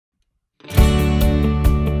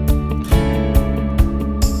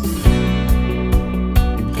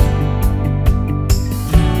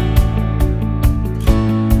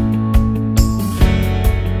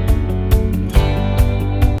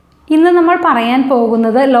ഇന്ന് നമ്മൾ പറയാൻ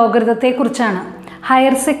പോകുന്നത് ലോഗരിതത്തെക്കുറിച്ചാണ്.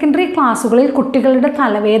 ഹയർ സെക്കൻഡറി ക്ലാസ്സുകളിൽ കുട്ടികളുടെ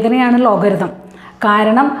തലവേദനയാണ് ലോഗരിതം.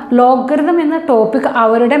 കാരണം ലോഗരിതം എന്ന ടോപ്പിക്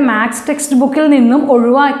അവരുടെ മാത്സ് ടെക്സ്റ്റ് ബുക്കിൽ നിന്നും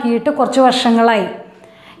ഒഴിവാക്കിയിട്ട് കുറച്ച് വർഷങ്ങളായി.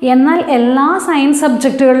 എന്നാൽ എല്ലാ സയൻസ്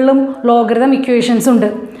സബ്ജക്റ്റുകളിലും ലോഗരിതം ഇക്വേഷൻസ് ഉണ്ട്,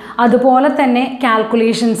 അതുപോലെ തന്നെ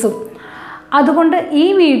കാൽക്കുലേഷൻസും. അതുകൊണ്ട് ഈ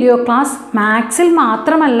വീഡിയോ ക്ലാസ് മാത്സിൽ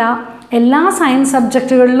മാത്രമല്ല എല്ലാ സയൻസ്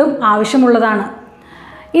സബ്ജക്റ്റുകളിലും ആവശ്യമുള്ളതാണ്.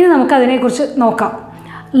 ഇനി നമുക്കതിനെക്കുറിച്ച് നോക്കാം.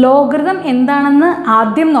 ലോഗരിതം എന്താണെന്ന്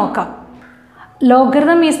ആദ്യം നോക്കാം.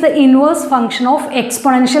 Logarithm is the inverse function of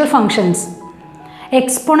exponential functions.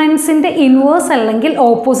 എക്സ്പൊണൻസിൻ്റെ inverse അല്ലെങ്കിൽ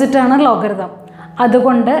ഓപ്പോസിറ്റാണ് ലോഗരിതം.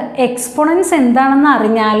 അതുകൊണ്ട് എക്സ്പൊണൻസ് എന്താണെന്ന്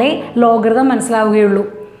അറിഞ്ഞാലേ ലോഗരിതം മനസ്സിലാവുകയുള്ളൂ.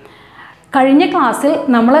 കഴിഞ്ഞ ക്ലാസ്സിൽ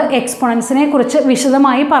നമ്മൾ എക്സ്പൊണൻസിനെ കുറിച്ച്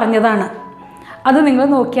വിശദമായി പറഞ്ഞതാണ്. അത് നിങ്ങൾ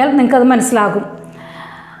നോക്കിയാൽ നിങ്ങൾക്കത് മനസ്സിലാകും.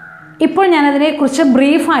 ഇപ്പോൾ ഞാനതിനെക്കുറിച്ച്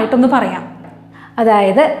ബ്രീഫായിട്ടൊന്ന് പറയാം.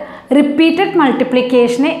 അതായത് റിപ്പീറ്റഡ്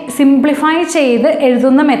മൾട്ടിപ്ലിക്കേഷനെ സിംപ്ലിഫൈ ചെയ്ത്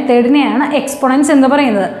എഴുതുന്ന മെത്തേഡിനെയാണ് എക്സ്പൊണൻസ് എന്ന്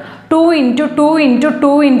പറയുന്നത്. 2 × 2 ×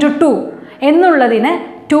 2 × 2 എന്നുള്ളതിന്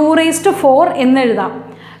 2⁴ എന്നെഴുതാം.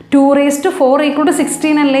 2⁴ =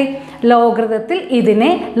 16 അല്ലേ? ലോഗരിതത്തിൽ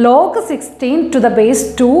ഇതിനെ log 16 to the base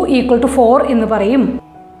 2 = 4 എന്ന് പറയും.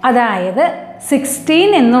 അതായത് 16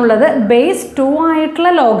 എന്നുള്ളത് ബേസ് 2 ആയിട്ടുള്ള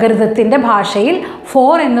ലോഗരിതത്തിൻ്റെ ഭാഷയിൽ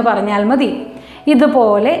 4 എന്ന് പറഞ്ഞാൽ മതി.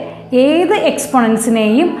 ഇതുപോലെ ഏത്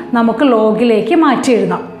എക്സ്പൊണൻസിനെയും നമുക്ക് ലോഗിലേക്ക് മാറ്റി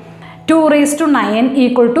എഴുതാം. 2⁹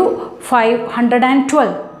 =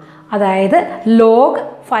 512. അതായത് log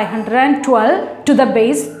 512 to the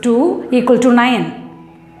base 2 = 9.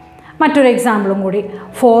 മറ്റൊരു എക്സാമ്പിളും കൂടി.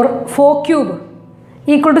 4³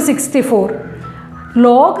 = 64.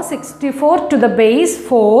 log 64 to the base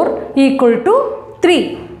 4 = 3.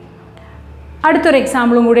 അടുത്തൊരു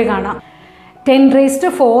എക്സാമ്പിളും കൂടി കാണാം. 10⁴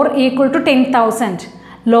 = 10,000.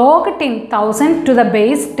 log 10,000 to the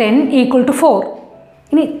base 10 = 4.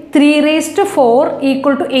 ഇനി 3⁴ =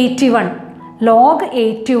 81. log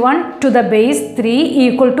 81 to the base 3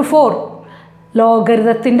 = 4.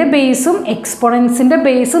 ലോഗരിതത്തിൻ്റെ ബേസും എക്സ്പൊണൻസിൻ്റെ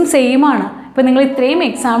ബേസും same ആണ്. ഇപ്പോൾ നിങ്ങൾ ഇത്രയും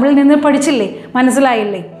എക്സാമ്പിളിൽ നിന്ന് പഠിച്ചില്ലേ,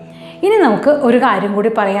 മനസ്സിലായില്ലേ? ഇനി നമുക്ക് ഒരു കാര്യം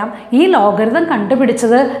കൂടി പറയാം. ഈ ലോഗരിതം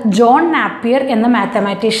കണ്ടുപിടിച്ചത് ജോൺ നാപ്പിയർ എന്ന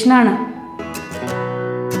മാത്തമാറ്റീഷ്യനാണ്.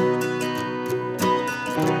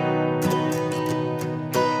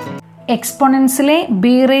 എക്സ്പൊണൻസിലെ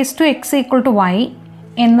b⁴x = y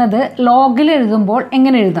എന്നത് ലോഗിൽ എഴുതുമ്പോൾ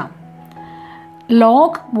എങ്ങനെ എഴുതാം?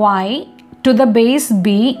 log y to the base b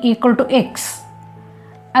 = x.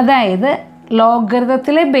 അതായത്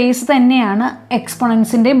ലോഗരിതത്തിലെ ബേസ് തന്നെയാണ്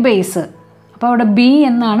എക്സ്പൊണൻസിൻ്റെ ബേസ്. അപ്പോൾ അവിടെ b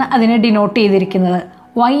എന്നാണ് അതിനെ ഡിനോട്ട് ചെയ്തിരിക്കുന്നത്.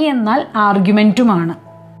 y എന്നാൽ ആർഗ്യുമെൻറ്റുമാണ്.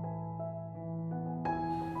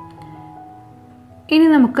 ഇനി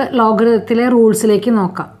നമുക്ക് ലോഗരിതത്തിലെ റൂൾസിലേക്ക്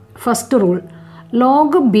നോക്കാം. First rule,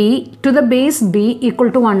 log b to the base b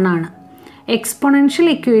 = 1 ആണ്. എക്സ്പൊണൻഷ്യൽ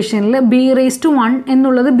ഇക്വേഷനിൽ b⁴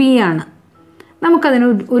 എന്നുള്ളത് b ആണ്. നമുക്കതിന്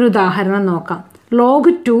ഒരു ഉദാഹരണം നോക്കാം. log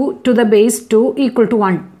 2 to the base 2 =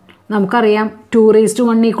 1. നമുക്കറിയാം 2⁴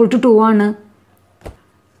 = 2 ആണ്.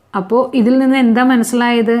 അപ്പോൾ ഇതിൽ നിന്ന് എന്താ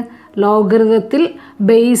മനസ്സിലായത്? ലോഗരിതത്തിൽ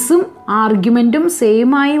ബേസും ആർഗ്യുമെൻറ്റും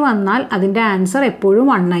സെയിമായി വന്നാൽ അതിൻ്റെ ആൻസർ എപ്പോഴും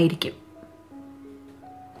 1 ആയിരിക്കും.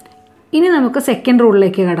 ഇനി നമുക്ക് സെക്കൻഡ്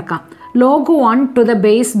റൂളിലേക്ക് കിടക്കാം. log 1 to the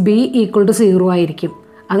base b = 0 ആയിരിക്കും.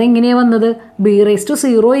 അതെങ്ങനെയാണ് വന്നത്? b⁴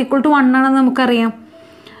 = 1 ആണെന്ന് നമുക്കറിയാം.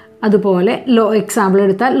 അതുപോലെ എക്സാമ്പിൾ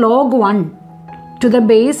എടുത്താൽ log 1 to the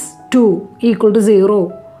base 2 = 0.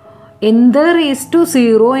 എന്ത്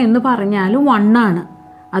 ⁻0 എന്ന് പറഞ്ഞാലും 1 ആണ്.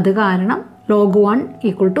 അത് കാരണം log 1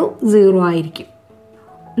 = 0 ആയിരിക്കും.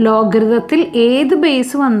 ലോഗരിതത്തിൽ ഏത്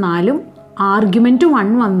ബേസ് വന്നാലും ആർഗ്യുമെൻറ്റ്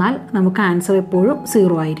 1 വന്നാൽ നമുക്ക് ആൻസർ എപ്പോഴും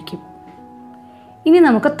 0 ആയിരിക്കും. ഇനി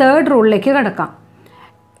നമുക്ക് തേർഡ് റൂളിലേക്ക് കിടക്കാം.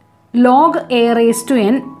 log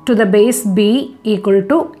a⁻n to the base b =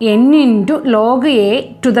 n × log a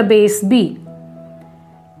to the base b.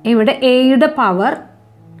 ഇവിടെ എയുടെ പവർ,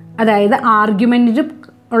 അതായത് ആർഗ്യുമെൻറ്റിന്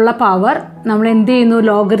ഉള്ള പവർ നമ്മൾ എന്ത് ചെയ്യുന്നു?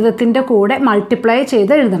 ലോഗരിതത്തിൻ്റെ കൂടെ മൾട്ടിപ്ലൈ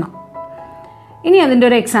ചെയ്ത് എഴുതണം. ഇനി അതിൻ്റെ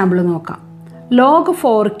ഒരു എക്സാമ്പിൾ നോക്കാം. log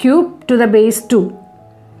 4³ to the base 2.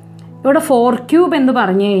 ഇവിടെ 4³ എന്ന്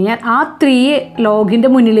പറഞ്ഞു കഴിഞ്ഞാൽ ആ 3 ലോഗിൻ്റെ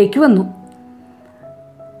മുന്നിലേക്ക് വന്നു.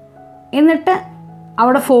 എന്നിട്ട്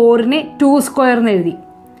അവിടെ 4നെ 2² എന്ന് എഴുതി.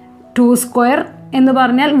 2² എന്ന്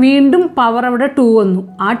പറഞ്ഞാൽ വീണ്ടും പവർ അവിടെ 2 വന്നു.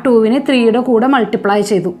 ആ 2നെ 3യുടെ കൂടെ മൾട്ടിപ്ലൈ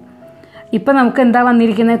ചെയ്തു. ഇപ്പം നമുക്ക് എന്താ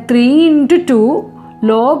വന്നിരിക്കുന്നത്? 3 × 2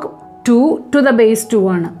 log 2 to the base 2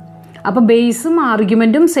 ആണ്. അപ്പോൾ ബേസും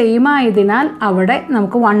ആർഗ്യുമെൻറ്റും സെയിം ആയതിനാൽ അവിടെ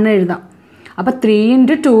നമുക്ക് 1 എഴുതാം. അപ്പോൾ 3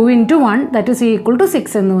 × 2 × 1 =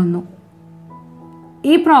 6 എന്ന് വന്നു.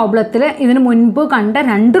 ഈ പ്രോബ്ലത്തിൽ ഇതിന് മുൻപ് കണ്ട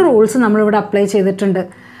 2 റൂൾസ് നമ്മളിവിടെ അപ്ലൈ ചെയ്തിട്ടുണ്ട്.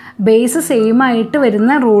 ബേസ് സെയിം ആയിട്ട്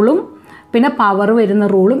വരുന്ന റൂളും പിന്നെ പവർ വരുന്ന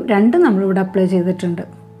റൂളും രണ്ടും നമ്മളിവിടെ അപ്ലൈ ചെയ്തിട്ടുണ്ട്.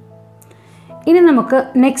 ഇനി നമുക്ക്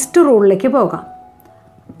നെക്സ്റ്റ് റൂളിലേക്ക് പോകാം.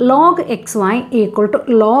 Log X Y equal to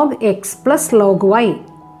log X plus log Y.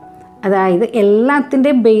 അതായത്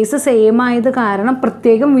എല്ലാത്തിൻ്റെയും ബേസ് സെയിം ആയത് കാരണം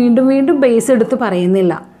പ്രത്യേകം വീണ്ടും വീണ്ടും ബേസ് എടുത്ത്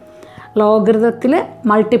പറയുന്നില്ല. ലോഗരിതത്തിൽ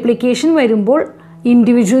മൾട്ടിപ്ലിക്കേഷൻ വരുമ്പോൾ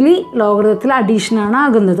ഇൻഡിവിജ്വലി ലോഗരിതത്തിൽ അഡീഷനാണ്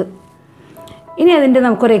ആകുന്നത്. ഇനി അതിൻ്റെ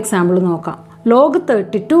നമുക്കൊരു എക്സാമ്പിൾ നോക്കാം. Log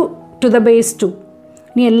 32 to the base 2.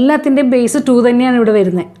 ഇനി എല്ലാത്തിൻ്റെയും ബേസ് 2 തന്നെയാണ് ഇവിടെ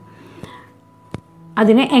വരുന്നത്.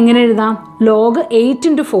 അതിനെ എങ്ങനെ എഴുതാം? Log 8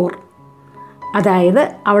 into 4. അതായത്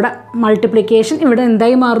അവിടെ മൾട്ടിപ്ലിക്കേഷൻ ഇവിടെ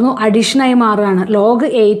എന്തായി മാറുന്നു? അഡീഷനായി മാറുകയാണ്. Log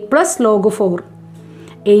 8 plus log 4.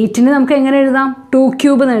 8ന് നമുക്ക് എങ്ങനെ എഴുതാം? 2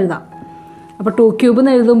 ക്യൂബ് എന്ന് എഴുതാം. അപ്പോൾ 2 ക്യൂബ്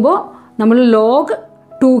എന്ന് എഴുതുമ്പോൾ നമ്മൾ ലോഗ്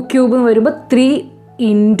 2 ക്യൂബ് എന്ന് വരുമ്പോൾ 3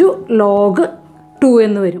 ഇൻറ്റു ലോഗ് 2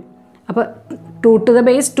 എന്ന് വരും. അപ്പോൾ 2 ടു ദ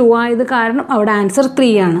ബേസ് 2 ആയത് കാരണം അവിടെ ആൻസർ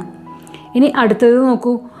 3 ആണ്. ഇനി അടുത്തത്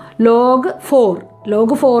നോക്കൂ. ലോഗ് 4.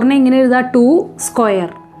 ലോഗ് 4നെ എങ്ങനെ എഴുതാം? 2 square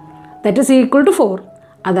that is equal to 4.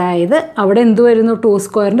 അതായത് അവിടെ എന്ത് വരുന്നു? 2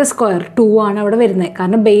 സ്ക്വയറിൻ്റെ സ്ക്വയർ 2 ആണ് അവിടെ വരുന്നത്.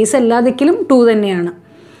 കാരണം ബേസ് എല്ലാ ദിക്കിലും 2 തന്നെയാണ്.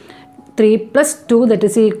 3 plus 2 that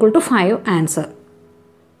is equal to 5 answer.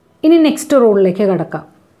 ഇനി നെക്സ്റ്റ് റൂളിലേക്ക് കിടക്കാം.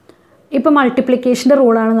 ഇപ്പോൾ മൾട്ടിപ്ലിക്കേഷൻ്റെ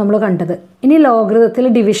റൂളാണ് നമ്മൾ കണ്ടത്. ഇനി ലോഗരിതത്തിൽ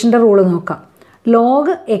ഡിവിഷൻ്റെ റൂള് നോക്കാം.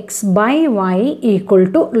 Log X by Y equal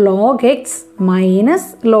to log X minus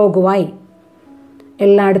log Y.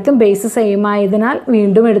 എല്ലായിടത്തും ബേസ് സെയിം ആയതിനാൽ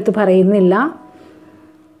വീണ്ടും എടുത്ത് പറയുന്നില്ല.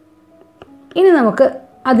 ഇനി നമുക്ക്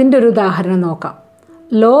അതിൻ്റെ ഒരു ഉദാഹരണം നോക്കാം.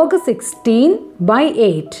 ലോഗ് 16 ബൈ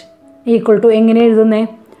 8 ഈക്വൽ ടു എങ്ങനെ എഴുതുന്നേ?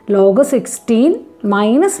 Log 16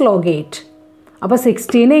 minus log 8. അപ്പോൾ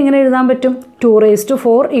 16 എങ്ങനെ എഴുതാൻ പറ്റും? 2⁴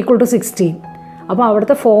 ഈക്വൽ ടു 16. അപ്പോൾ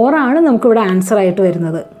അവിടുത്തെ 4 ആണ് നമുക്കിവിടെ ആൻസർ ആയിട്ട്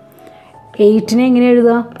വരുന്നത്. 8നെ എങ്ങനെ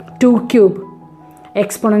എഴുതുക? 2 ക്യൂബ്.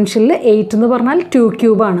 എക്സ്പൊണൻഷ്യലിൽ 8 എന്ന് പറഞ്ഞാൽ 2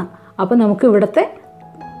 ക്യൂബാണ്. അപ്പോൾ നമുക്ക് ഇവിടുത്തെ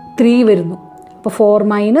 3 വരുന്നു. അപ്പോൾ 4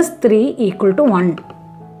 മൈനസ് 3 ഈക്വൽ ടു 1.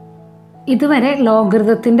 ഇതുവരെ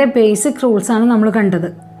ലോഗരിതത്തിൻ്റെ ബേസിക് റൂൾസാണ് നമ്മൾ കണ്ടത്.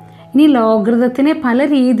 ഇനി ലോഗരിതത്തിനെ പല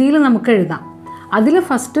രീതിയിൽ നമുക്ക് എഴുതാം. അതിൽ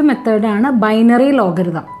ഫസ്റ്റ് മെത്തേഡാണ് binary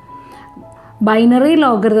logarithm. Binary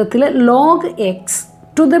ലോഗരിതത്തിൽ log X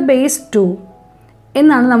to the base 2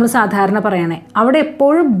 എന്നാണ് നമ്മൾ സാധാരണ പറയണേ. അവിടെ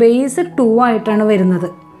എപ്പോഴും ബേസ് 2 ആയിട്ടാണ് വരുന്നത്.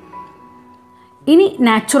 ഇനി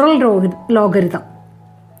നാച്ചുറൽ ലോഗരിതം.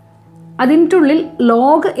 അതിൻ്റെ ഉള്ളിൽ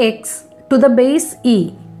log X to the base E.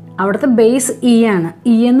 അവിടുത്തെ ബേസ് ഇ ആണ്.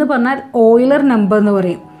 ഇ എന്ന് പറഞ്ഞാൽ ഓയിലർ നമ്പർ എന്ന്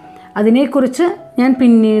പറയും. അതിനെക്കുറിച്ച് ഞാൻ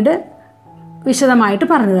പിന്നീട് വിശദമായിട്ട്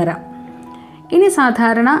പറഞ്ഞു തരാം. ഇനി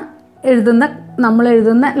സാധാരണ നമ്മൾ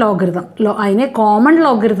എഴുതുന്ന ലോഗരിതം അതിനെ കോമൺ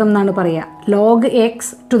ലോഗരിതം എന്നാണ് പറയുക. Log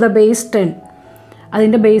X to the base 10.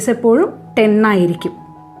 അതിൻ്റെ ബേസ് എപ്പോഴും 10 ആയിരിക്കും.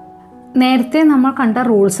 നേരത്തെ നമ്മൾ കണ്ട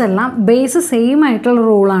റൂൾസ് എല്ലാം ബേസ് സെയിം ആയിട്ടുള്ള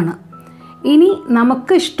റൂളാണ്. ഇനി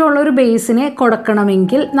നമുക്ക് ഇഷ്ടമുള്ളൊരു ബേസിനെ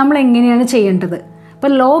കൊടുക്കണമെങ്കിൽ നമ്മൾ എങ്ങനെയാണ് ചെയ്യേണ്ടത്?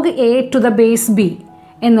 ഇപ്പോൾ log A to the base B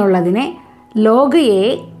എന്നുള്ളതിനെ log A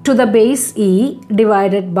to the base E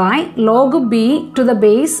divided by log B to the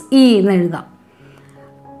base E എന്ന് എഴുതാം.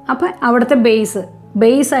 അപ്പോൾ അവിടുത്തെ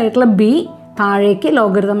ബേസ് ആയിട്ടുള്ള ബി താഴേക്ക്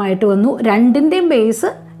ലോഗരിതമായിട്ട് വന്നു. രണ്ടിൻ്റെയും ബേസ്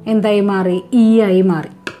എന്തായി മാറി? ഇ ആയി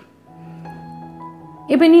മാറി.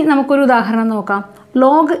 ഇപ്പം ഇനി നമുക്കൊരു ഉദാഹരണം നോക്കാം.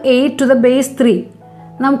 Log A to the base 3.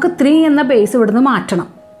 നമുക്ക് 3 എന്ന ബേസ് ഇവിടുന്ന് മാറ്റണം.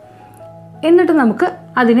 എന്നിട്ട് നമുക്ക്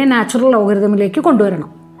അതിനെ നാച്ചുറൽ ലോഗരിതമിലേക്ക് കൊണ്ടുവരണം.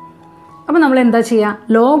 അപ്പോൾ നമ്മൾ എന്താ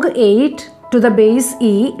ചെയ്യുക? Log 8 to the base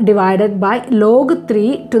E divided by log 3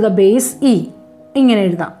 to the base E ഇങ്ങനെ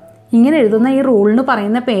എഴുതാം. ഇങ്ങനെ എഴുതുന്ന ഈ റൂളിന്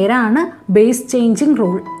പറയുന്ന പേരാണ് ബേസ് ചേഞ്ചിങ്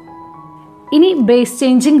റൂൾ. ഇനി ബേസ്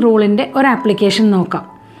ചേഞ്ചിങ് റൂളിൻ്റെ ഒരു ആപ്ലിക്കേഷൻ നോക്കാം.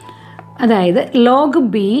 അതായത് log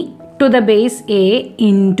B to the base A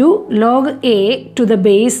into log A to the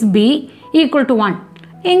base B equal to 1.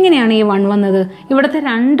 എങ്ങനെയാണ് ഈ 1 വന്നത്? ഇവിടുത്തെ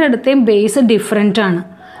രണ്ടിടത്തെയും ബേസ് ഡിഫറെൻ്റ് ആണ്.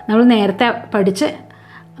 നമ്മൾ നേരത്തെ പഠിച്ച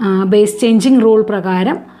ബേസ് ചേഞ്ചിങ് റൂൾ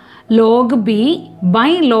പ്രകാരം log B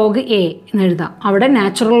by log A എന്ന് എഴുതാം. അവിടെ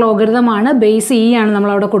നാച്ചുറൽ ലോഗരിതമാണ്, ബേസ് ഇ ആണ്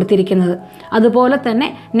നമ്മളവിടെ കൊടുത്തിരിക്കുന്നത്. അതുപോലെ തന്നെ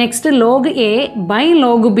next log A by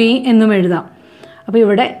log B എന്നും എഴുതാം. അപ്പോൾ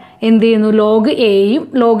ഇവിടെ എന്ത് ചെയ്യുന്നു?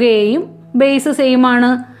 ലോഗ് എയും ബേസ് സെയിം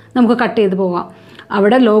ആണ്, നമുക്ക് കട്ട് ചെയ്ത് പോകാം.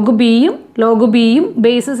 അവിടെ ലോഗ് ബിയും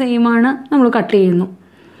ബേസ് സെയിം ആണ്, നമ്മൾ കട്ട് ചെയ്യുന്നു.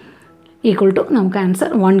 ഈക്വൽ ടു നമുക്ക് ആൻസർ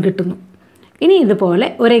 1 കിട്ടുന്നു. ഇനി ഇതുപോലെ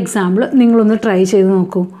ഒരു എക്സാമ്പിൾ നിങ്ങളൊന്ന് ട്രൈ ചെയ്ത്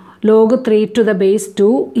നോക്കൂ. Log 3 to the base 2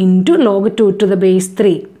 into log 2 to the base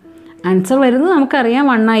 3. Answer വരുന്നത് നമുക്കറിയാം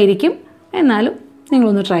 1 ആയിരിക്കും. എന്നാലും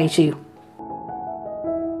നിങ്ങളൊന്ന് ട്രൈ ചെയ്യൂ.